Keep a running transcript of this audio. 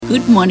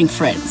Good morning,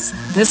 friends.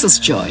 This is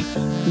Joy.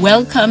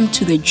 Welcome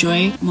to the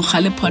Joy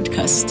Mogale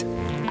podcast.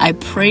 I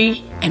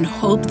pray and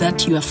hope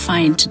that you are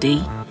fine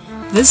today.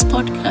 This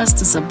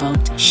podcast is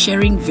about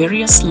sharing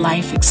various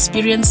life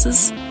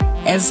experiences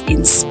as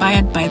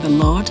inspired by the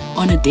Lord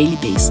on a daily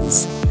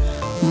basis.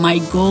 My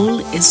goal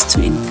is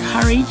to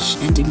encourage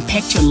and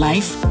impact your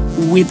life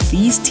with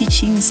these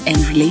teachings and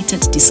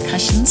related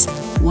discussions,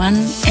 one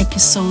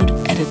episode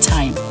at a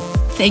time.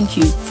 Thank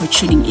you for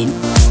tuning in.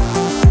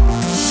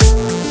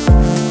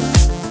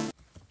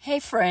 Hey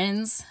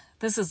friends,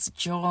 this is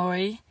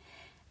Joy,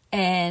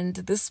 and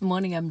this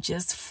morning I'm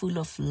just full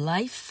of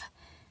life.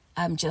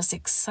 I'm just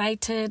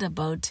excited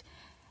about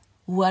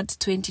what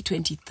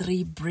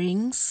 2023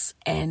 brings,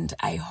 and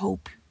I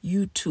hope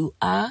you too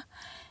are.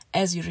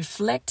 As you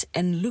reflect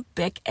and look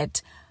back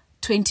at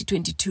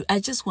 2022, I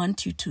just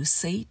want you to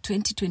say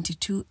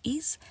 2022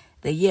 is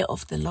the year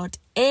of the Lord.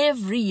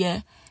 Every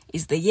year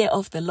is the year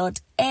of the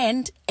Lord,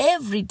 and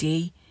every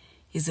day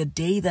is a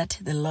day that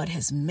the Lord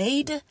has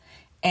made.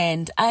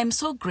 And I'm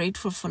so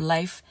grateful for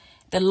life.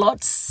 The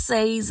Lord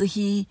says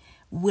He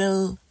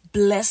will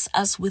bless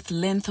us with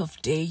length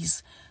of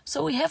days.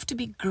 So we have to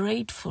be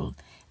grateful.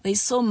 There's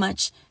so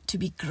much to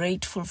be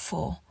grateful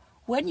for.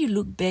 When you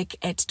look back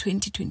at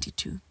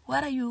 2022,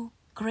 what are you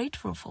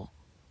grateful for?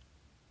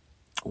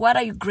 What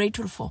are you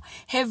grateful for?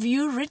 Have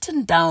you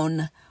written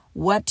down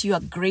what you are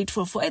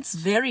grateful for? It's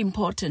very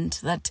important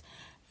that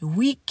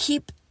we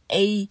keep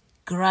a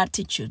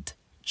gratitude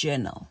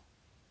journal.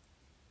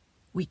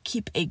 We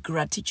keep a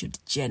gratitude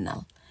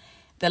journal.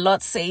 The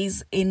Lord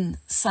says in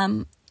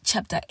Psalm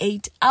chapter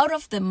 8, out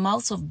of the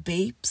mouths of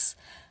babes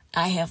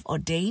I have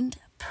ordained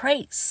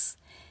praise.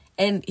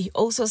 And He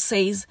also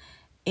says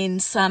in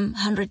Psalm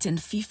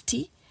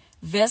 150,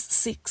 verse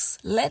 6,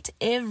 let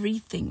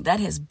everything that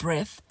has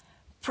breath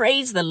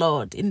praise the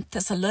Lord. In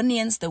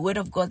Thessalonians, the word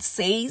of God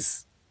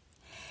says,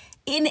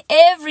 in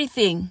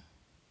everything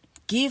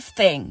give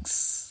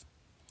thanks.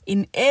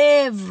 In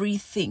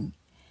everything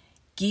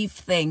give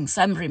thanks.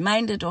 I'm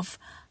reminded of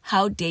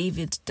how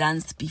David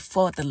danced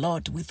before the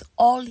Lord with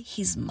all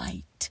his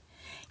might.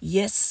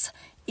 Yes,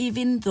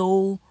 even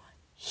though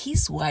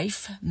his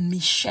wife,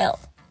 Michelle,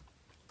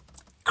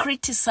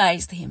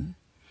 criticized him,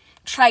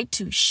 tried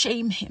to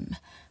shame him,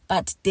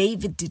 but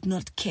David did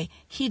not care.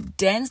 He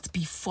danced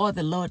before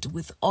the Lord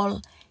with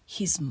all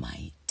his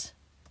might.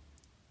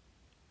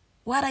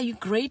 What are you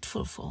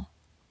grateful for?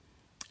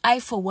 I,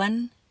 for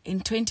one,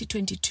 in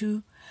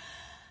 2022,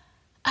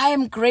 I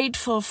am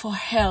grateful for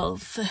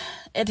health.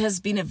 It has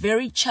been a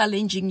very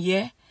challenging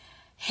year,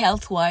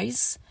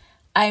 health-wise.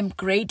 I am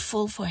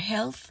grateful for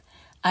health.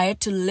 I had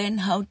to learn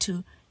how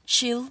to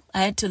chill.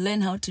 I had to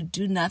learn how to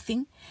do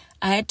nothing.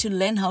 I had to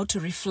learn how to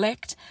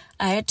reflect.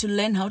 I had to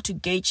learn how to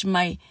gauge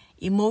my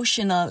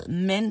emotional,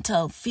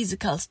 mental,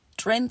 physical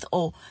strength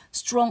or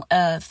strong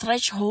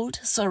threshold.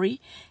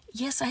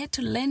 Yes, I had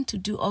to learn to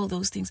do all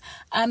those things.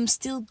 I'm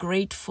still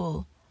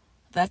grateful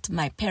that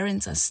my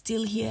parents are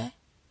still here.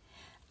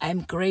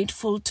 I'm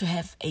grateful to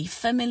have a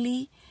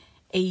family,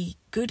 a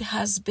good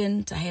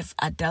husband. I have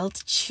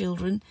adult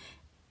children,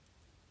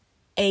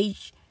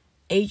 age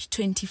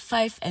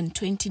 25 and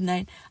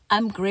 29.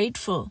 I'm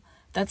grateful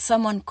that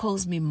someone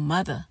calls me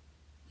mother,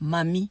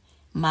 mommy,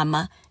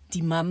 mama,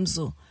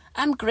 dimamzo.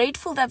 I'm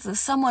grateful that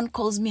someone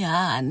calls me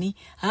Haani.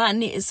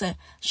 Haani is a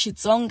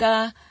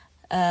Xitsonga,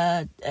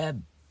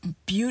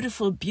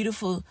 beautiful,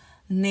 beautiful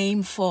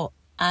name for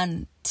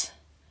aunt.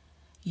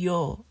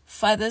 Your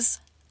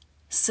father's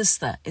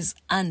sister is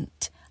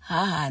aunt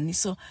Hahani.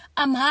 So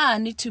I'm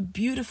Hahani to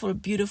beautiful,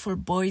 beautiful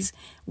boys,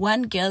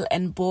 one girl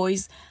and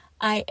boys.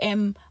 I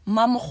am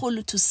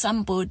Mamkhulu to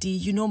somebody.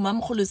 You know,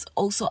 Mamkhulu is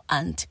also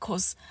aunt,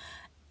 because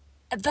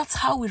that's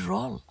how we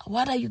roll.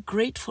 What are you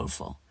grateful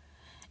for?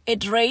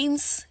 It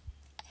rains.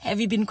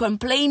 Have you been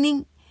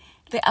complaining?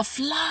 There are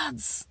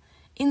floods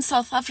in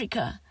South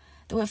Africa.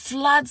 There were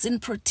floods in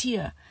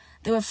Protea.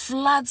 There were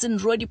floods in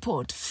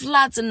Roodepoort,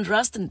 floods in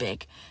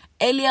Rustenburg.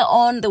 Earlier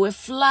on, there were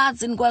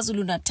floods in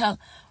KwaZulu-Natal.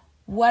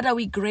 What are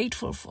we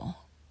grateful for?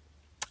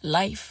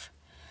 Life.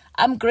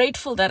 I'm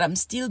grateful that I'm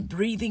still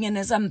breathing, and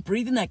as I'm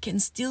breathing, I can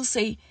still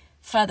say,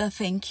 Father,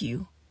 thank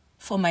you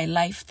for my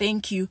life.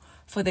 Thank you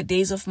for the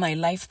days of my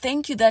life.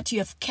 Thank you that you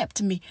have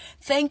kept me.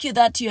 Thank you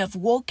that you have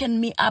woken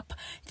me up.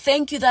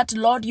 Thank you that,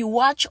 Lord, you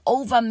watch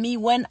over me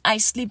when I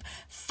sleep.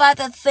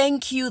 Father,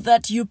 thank you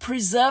that you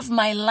preserve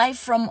my life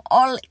from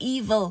all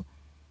evil,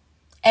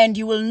 and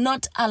you will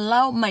not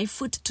allow my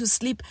foot to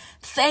sleep.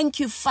 Thank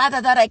you,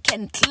 Father, that I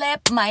can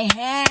clap my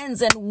hands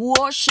and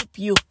worship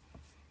you.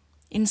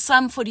 In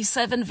Psalm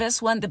 47,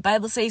 verse 1, the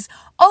Bible says,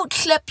 oh,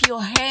 clap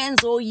your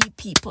hands, O ye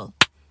people.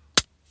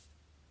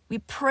 We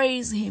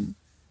praise Him.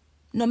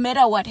 No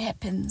matter what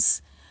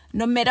happens,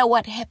 no matter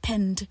what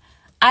happened.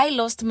 I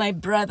lost my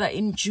brother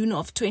in June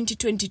of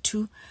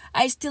 2022.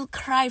 I still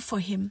cry for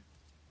him.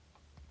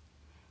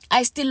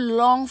 I still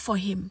long for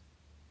him.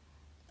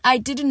 I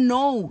didn't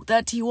know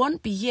that he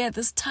won't be here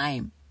this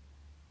time.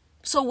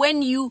 So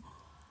when you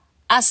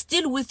are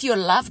still with your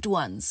loved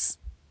ones,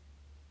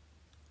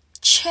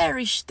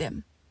 cherish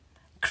them.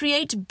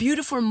 create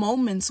beautiful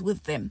moments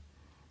with them.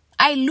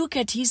 I look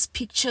at his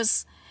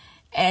pictures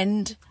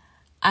and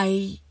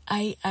I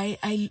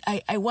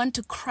want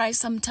to cry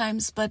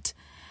sometimes, but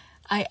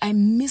I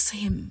miss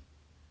him.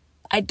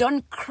 I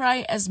don't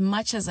cry as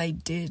much as I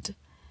did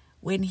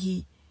when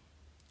he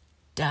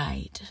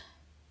died.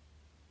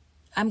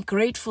 I'm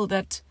grateful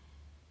that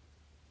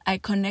I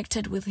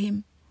connected with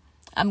him.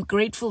 I'm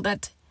grateful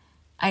that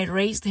I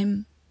raised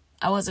him.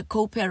 I was a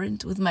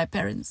co-parent with my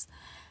parents.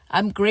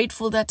 I'm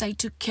grateful that I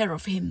took care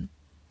of him.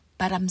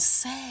 But I'm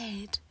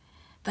sad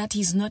that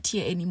he's not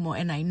here anymore,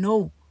 and I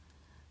know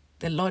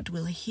the Lord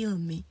will heal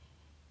me.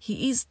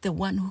 He is the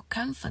one who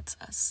comforts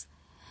us.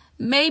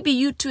 Maybe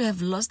you too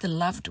have lost a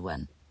loved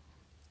one.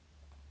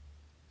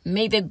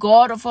 May the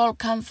God of all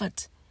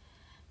comfort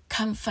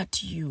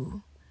comfort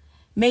you.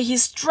 May he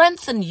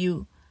strengthen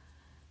you.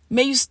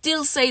 May you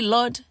still say,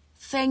 Lord,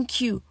 thank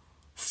you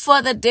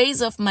for the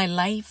days of my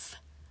life.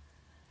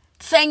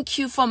 Thank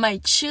you for my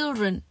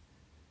children.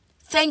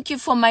 Thank you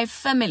for my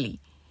family.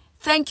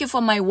 Thank you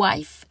for my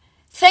wife.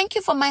 Thank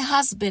you for my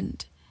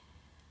husband.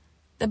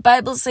 The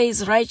Bible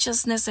says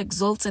righteousness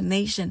exalts a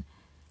nation.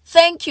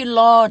 Thank you,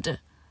 Lord,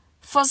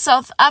 for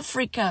South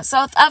Africa.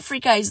 South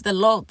Africa is the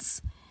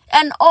Lord's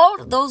and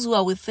all those who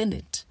are within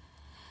it.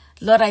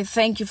 Lord, I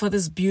thank you for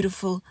this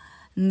beautiful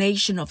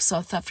nation of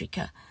South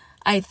Africa.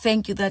 I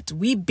thank you that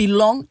we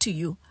belong to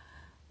you.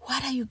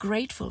 What are you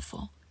grateful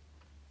for?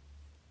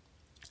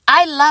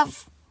 I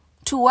love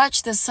to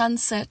watch the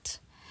sunset.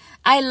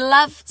 I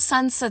love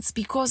sunsets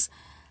because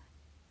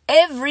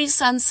every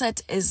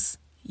sunset is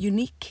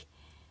unique.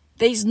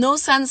 There is no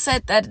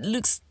sunset that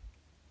looks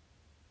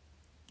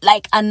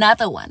like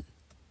another one,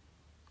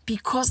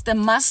 because the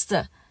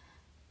Master,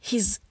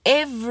 he's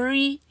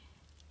every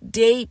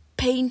day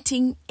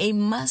painting a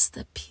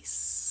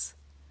masterpiece.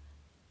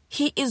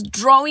 He is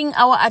drawing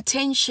our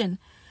attention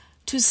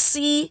to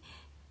see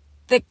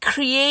the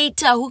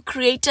Creator who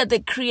created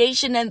the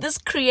creation, and this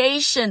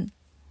creation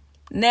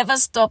never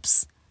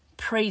stops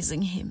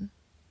praising him.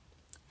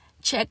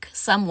 Check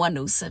Psalm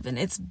 107.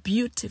 It's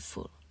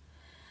beautiful.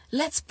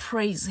 Let's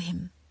praise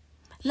him.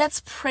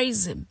 Let's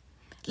praise him.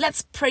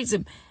 Let's praise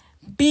him.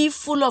 Be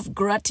full of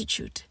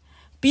gratitude.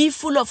 Be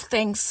full of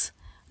thanks,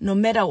 no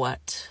matter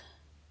what.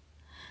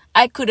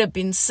 I could have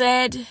been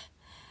sad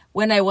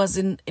when I was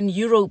in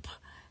Europe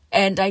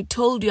and I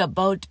told you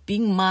about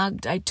being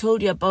mugged. I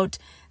told you about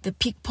the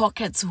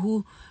pickpockets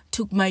who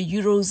took my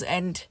euros,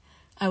 and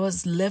I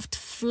was left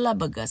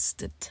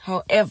flabbergasted.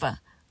 However,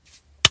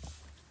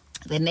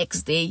 the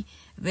next day,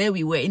 there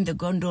we were in the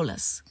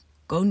gondolas.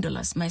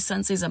 Gondolas. My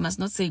son says I must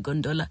not say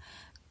gondola.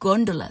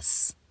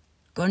 Gondolas.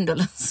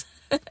 Gondolas.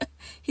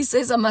 He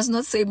says I must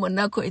not say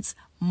Monaco. It's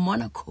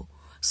Monaco.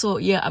 So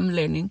yeah, I'm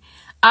learning.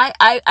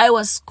 I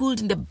was schooled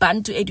in the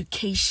Bantu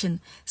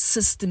education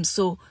system.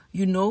 So,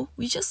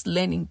 we're just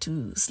learning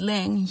to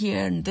slang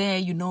here and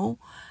there,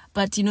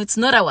 But, it's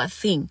not our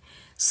thing.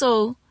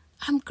 So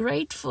I'm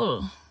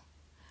grateful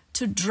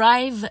to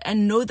drive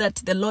and know that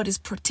the Lord is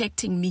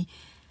protecting me.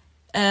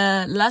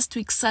 Last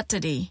week,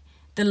 Saturday,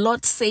 the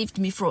Lord saved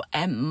me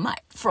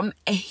from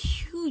a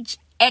huge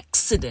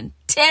accident,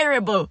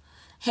 terrible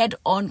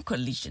head-on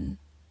collision.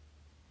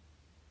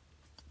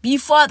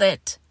 Before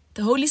that,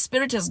 the Holy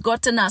Spirit has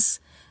gotten us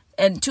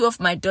and two of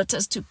my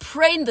daughters to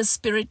pray in the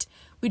Spirit.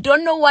 We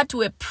don't know what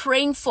we're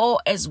praying for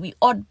as we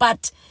ought,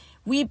 but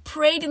we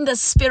prayed in the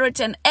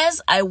Spirit, and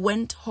as I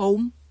went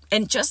home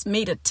and just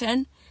made a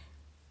turn,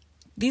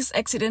 this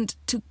accident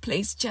took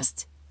place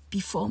just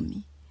before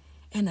me.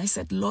 And I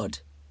said, Lord,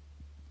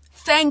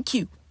 thank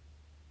you.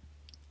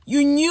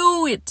 You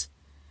knew it.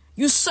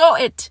 You saw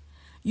it.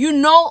 You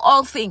know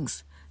all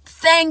things.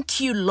 Thank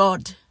you,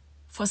 Lord,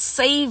 for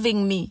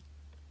saving me.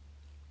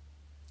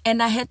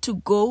 And I had to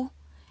go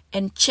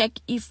and check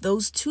if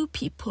those two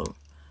people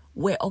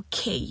were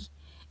okay.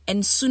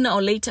 And sooner or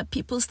later,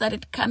 people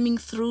started coming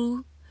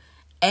through,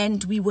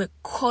 and we were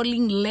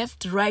calling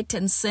left, right,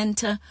 and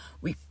center.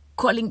 We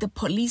calling the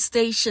police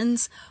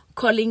stations,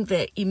 calling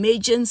the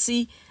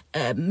emergency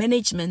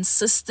management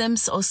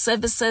systems or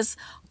services,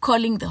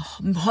 calling the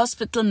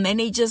hospital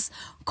managers,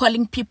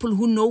 calling people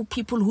who know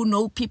people who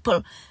know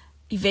people.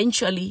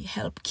 Eventually,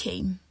 help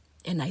came.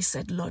 And I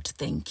said, Lord,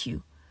 thank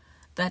you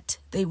that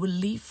they will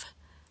live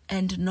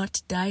and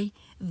not die.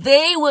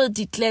 They will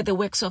declare the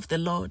works of the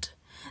Lord.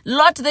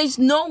 Lord, there's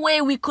no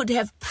way we could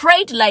have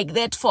prayed like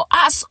that for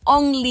us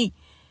only.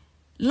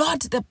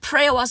 Lord, the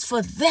prayer was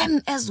for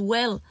them as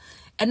well.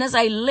 And as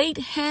I laid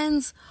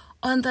hands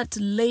on that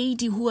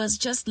lady who was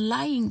just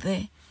lying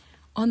there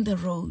on the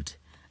road,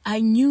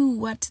 I knew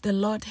what the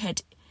Lord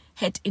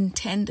had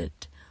intended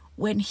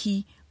when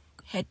he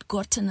had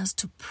gotten us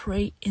to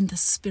pray in the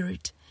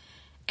Spirit.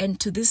 And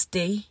to this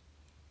day,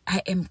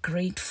 I am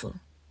grateful.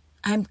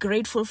 I'm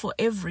grateful for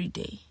every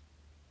day.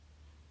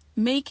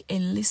 Make a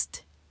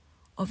list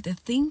of the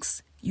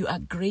things you are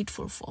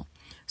grateful for,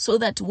 so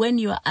that when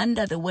you are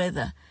under the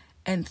weather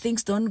and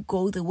things don't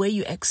go the way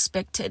you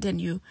expected and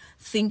you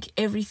think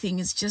everything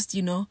is just,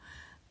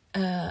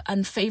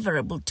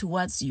 unfavorable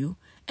towards you,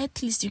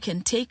 at least you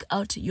can take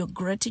out your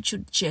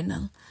gratitude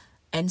journal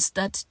and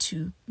start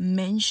to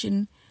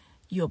mention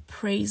your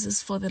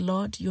praises for the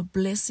Lord, your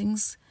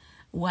blessings,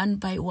 one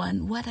by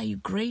one. What are you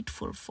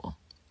grateful for?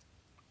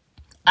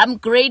 I'm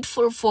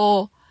grateful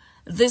for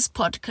this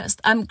podcast.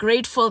 I'm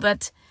grateful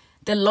that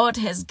the Lord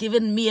has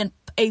given me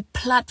a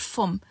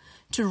platform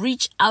to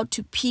reach out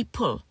to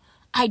people.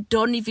 I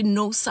don't even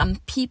know some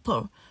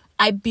people.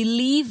 I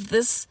believe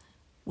this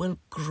will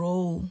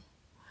grow.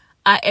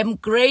 I am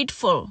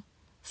grateful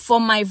for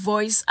my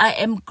voice. I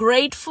am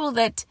grateful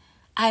that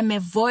I'm a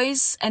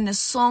voice and a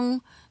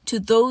song to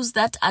those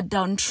that are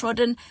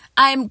downtrodden.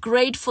 I am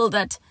grateful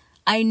that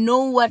I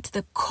know what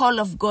the call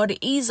of God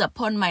is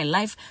upon my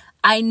life.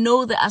 I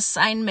know the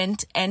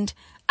assignment, and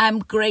I'm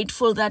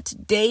grateful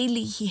that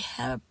daily He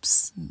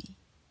helps me.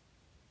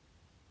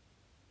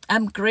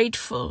 I'm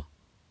grateful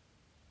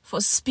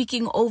for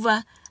speaking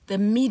over the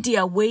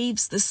media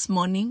waves this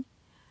morning,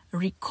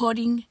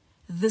 recording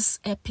this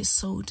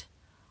episode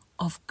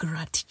of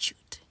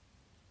gratitude.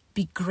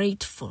 Be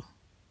grateful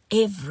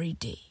every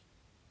day.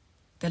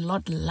 The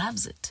Lord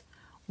loves it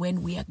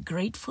when we are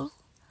grateful.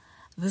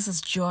 This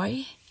is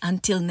Joy.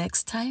 Until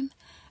next time,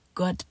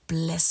 God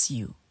bless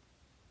you.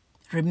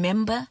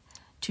 Remember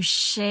to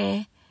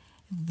share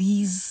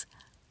these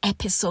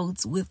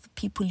episodes with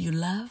people you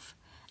love.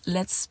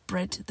 Let's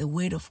spread the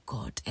word of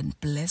God and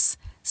bless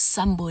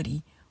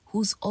somebody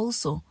who's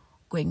also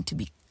going to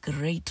be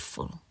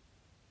grateful.